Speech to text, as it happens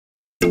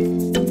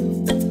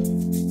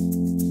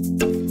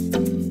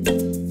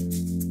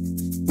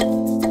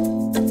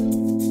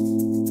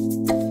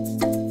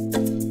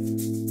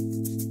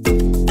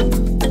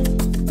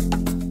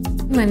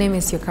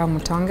Siokao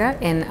Mutonga,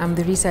 and I'm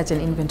the Research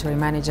and Inventory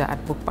Manager at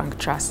Bookbank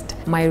Trust.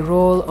 My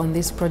role on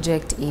this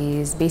project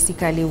is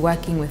basically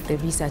working with the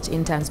research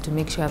interns to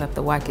make sure that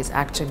the work is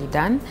actually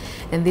done.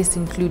 And this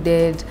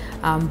included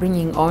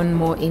bringing on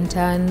more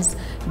interns,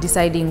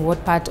 deciding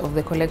what part of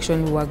the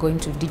collection we were going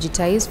to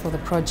digitize for the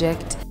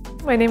project.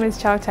 My name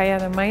is Chao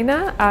Tayana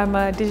Maina. I'm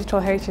a digital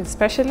heritage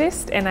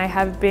specialist, and I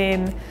have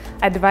been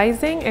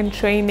advising and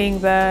training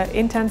the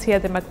interns here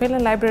at the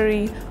McMillan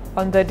Library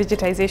on the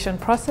digitization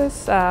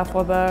process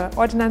for the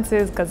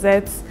ordinances,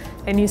 gazettes,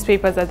 and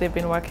newspapers that they've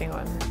been working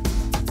on.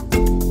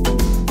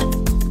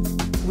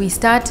 We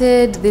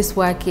started this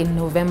work in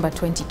November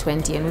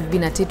 2020, and we've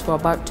been at it for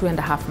about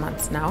 2.5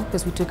 months now,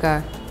 because we took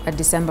a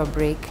December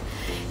break.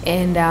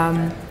 And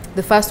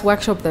the first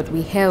workshop that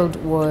we held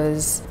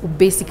was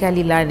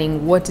basically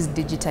learning what is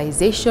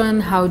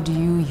digitization, how do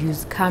you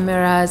use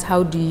cameras,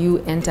 how do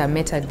you enter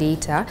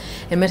metadata.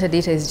 And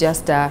metadata is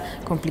just a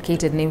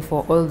complicated name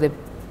for all the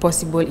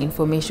possible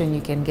information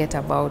you can get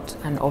about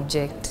an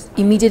object.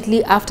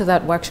 Immediately after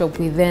that workshop,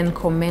 we then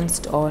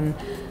commenced on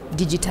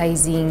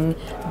digitizing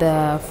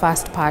the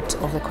first part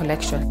of the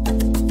collection.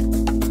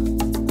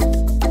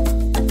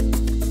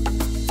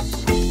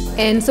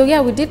 And so yeah,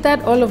 we did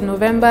that all of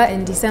November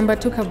and December,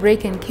 took a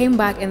break and came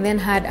back, and then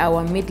had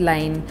our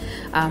midline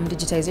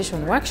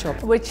digitization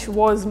workshop. Which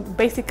was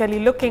basically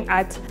looking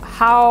at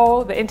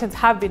how the interns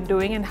have been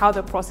doing and how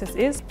the process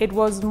is. It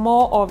was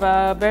more of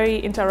a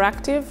very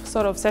interactive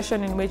sort of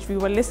session in which we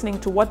were listening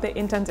to what the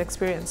interns'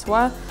 experience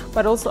were,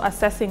 but also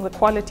assessing the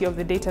quality of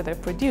the data they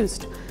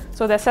produced.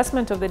 So the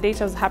assessment of the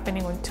data is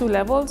happening on 2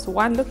 levels.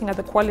 One, looking at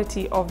the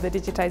quality of the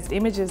digitized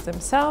images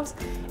themselves,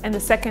 and the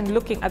second,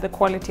 looking at the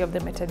quality of the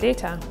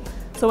metadata.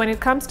 So when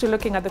it comes to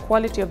looking at the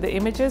quality of the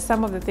images,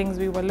 some of the things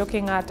we were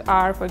looking at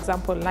are, for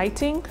example,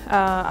 lighting.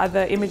 Are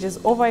the images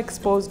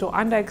overexposed or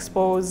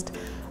underexposed?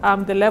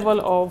 The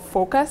level of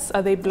focus,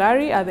 are they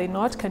blurry, are they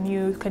not? Can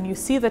you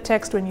see the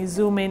text when you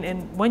zoom in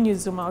and when you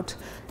zoom out?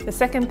 The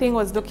second thing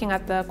was looking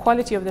at the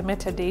quality of the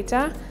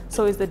metadata.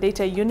 So is the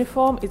data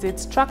uniform? Is it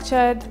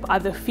structured? Are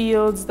the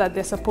fields that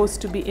they're supposed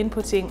to be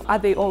inputting, are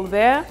they all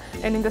there?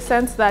 And in the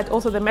sense that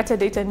also the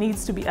metadata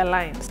needs to be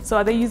aligned. So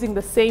are they using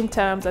the same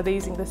terms? Are they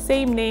using the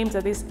same names?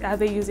 Are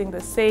they using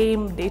the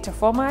same data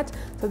format?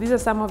 So these are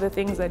some of the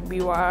things that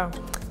we were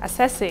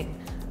assessing.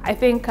 I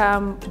think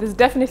there's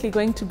definitely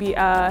going to be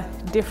a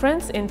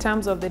difference in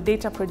terms of the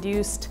data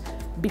produced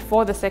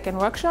before the second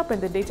workshop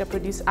and the data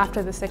produced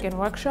after the second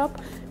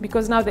workshop,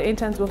 because now the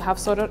interns will have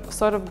sort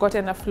of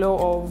gotten a flow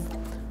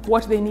of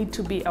what they need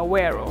to be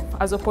aware of,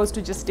 as opposed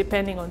to just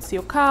depending on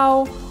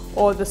Siokao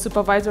or the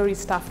supervisory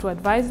staff to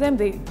advise them.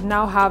 They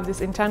now have this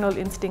internal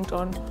instinct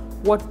on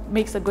what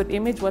makes a good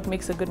image, what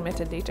makes a good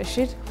metadata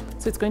sheet.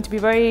 So it's going to be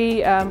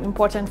very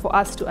important for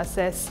us to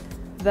assess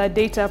the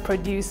data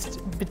produced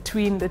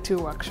between the 2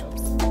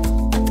 workshops.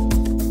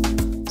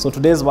 So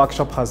today's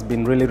workshop has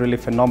been really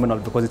phenomenal,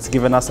 because it's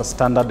given us a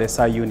standard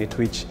SI unit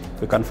which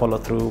we can follow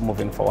through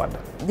moving forward.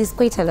 There's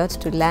quite a lot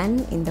to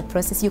learn in the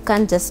process. You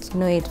can't just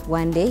know it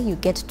one day. You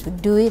get to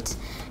do it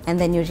and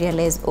then you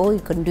realize, oh, you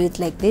can do it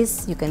like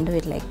this, you can do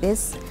it like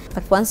this.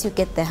 But once you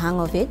get the hang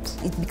of it,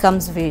 it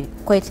becomes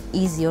quite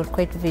easy or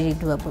quite very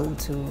doable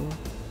to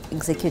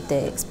execute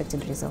the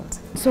expected result.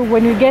 So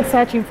when we get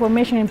such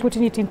information and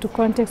putting it into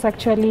context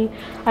actually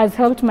has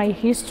helped my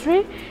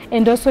history,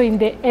 and also in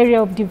the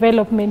area of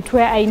development,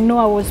 where I know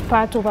I was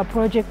part of a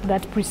project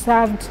that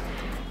preserved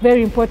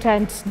very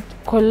important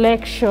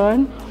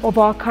collection of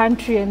our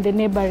country and the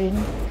neighboring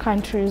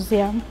countries.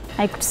 Yeah,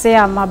 I could say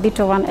I'm a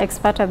bit of an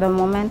expert at the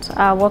moment,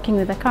 working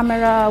with the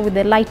camera, with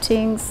the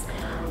lightings,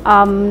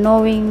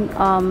 knowing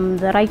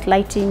the right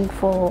lighting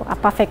for a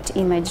perfect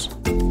image.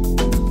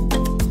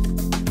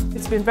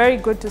 It's been very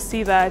good to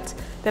see that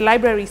the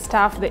library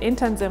staff, the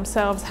interns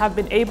themselves, have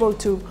been able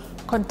to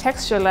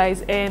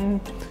contextualize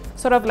and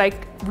sort of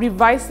like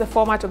revise the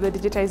format of the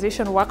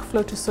digitization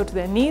workflow to suit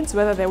their needs,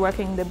 whether they're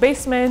working in the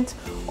basement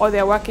or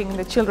they're working in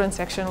the children's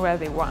section where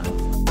they want.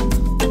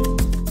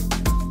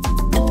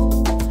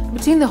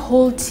 Between the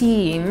whole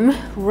team,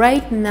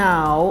 right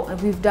now,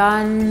 we've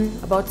done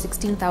about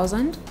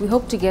 16,000. We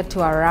hope to get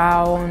to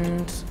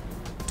around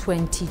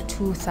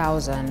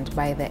 22,000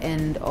 by the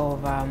end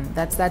of,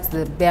 that's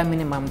the bare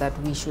minimum that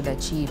we should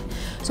achieve.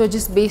 So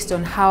just based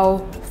on how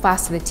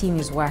fast the team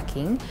is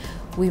working,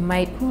 we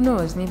might, who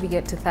knows, maybe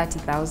get to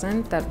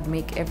 30,000. That would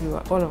make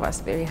all of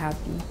us very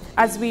happy.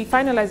 As we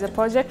finalize the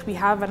project, we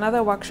have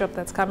another workshop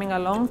that's coming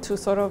along to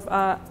sort of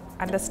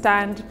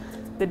understand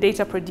the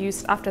data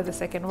produced after the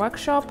second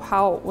workshop,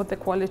 what the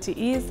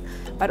quality is,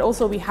 but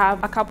also we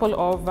have a couple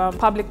of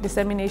public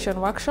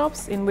dissemination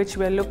workshops in which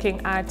we're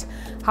looking at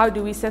how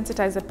do we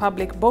sensitize the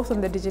public both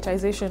on the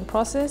digitization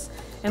process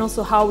and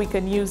also how we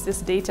can use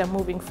this data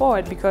moving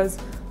forward, because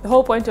the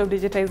whole point of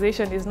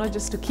digitization is not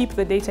just to keep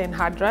the data in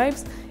hard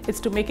drives, it's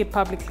to make it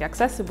publicly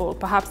accessible.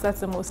 Perhaps that's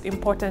the most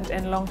important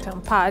and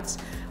long-term part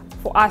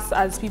for us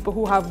as people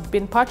who have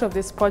been part of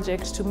this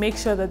project, to make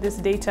sure that this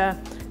data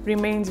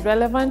remains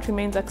relevant,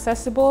 remains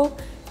accessible,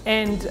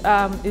 and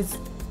is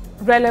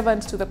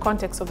relevant to the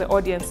context of the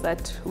audience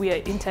that we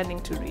are intending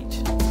to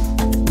reach.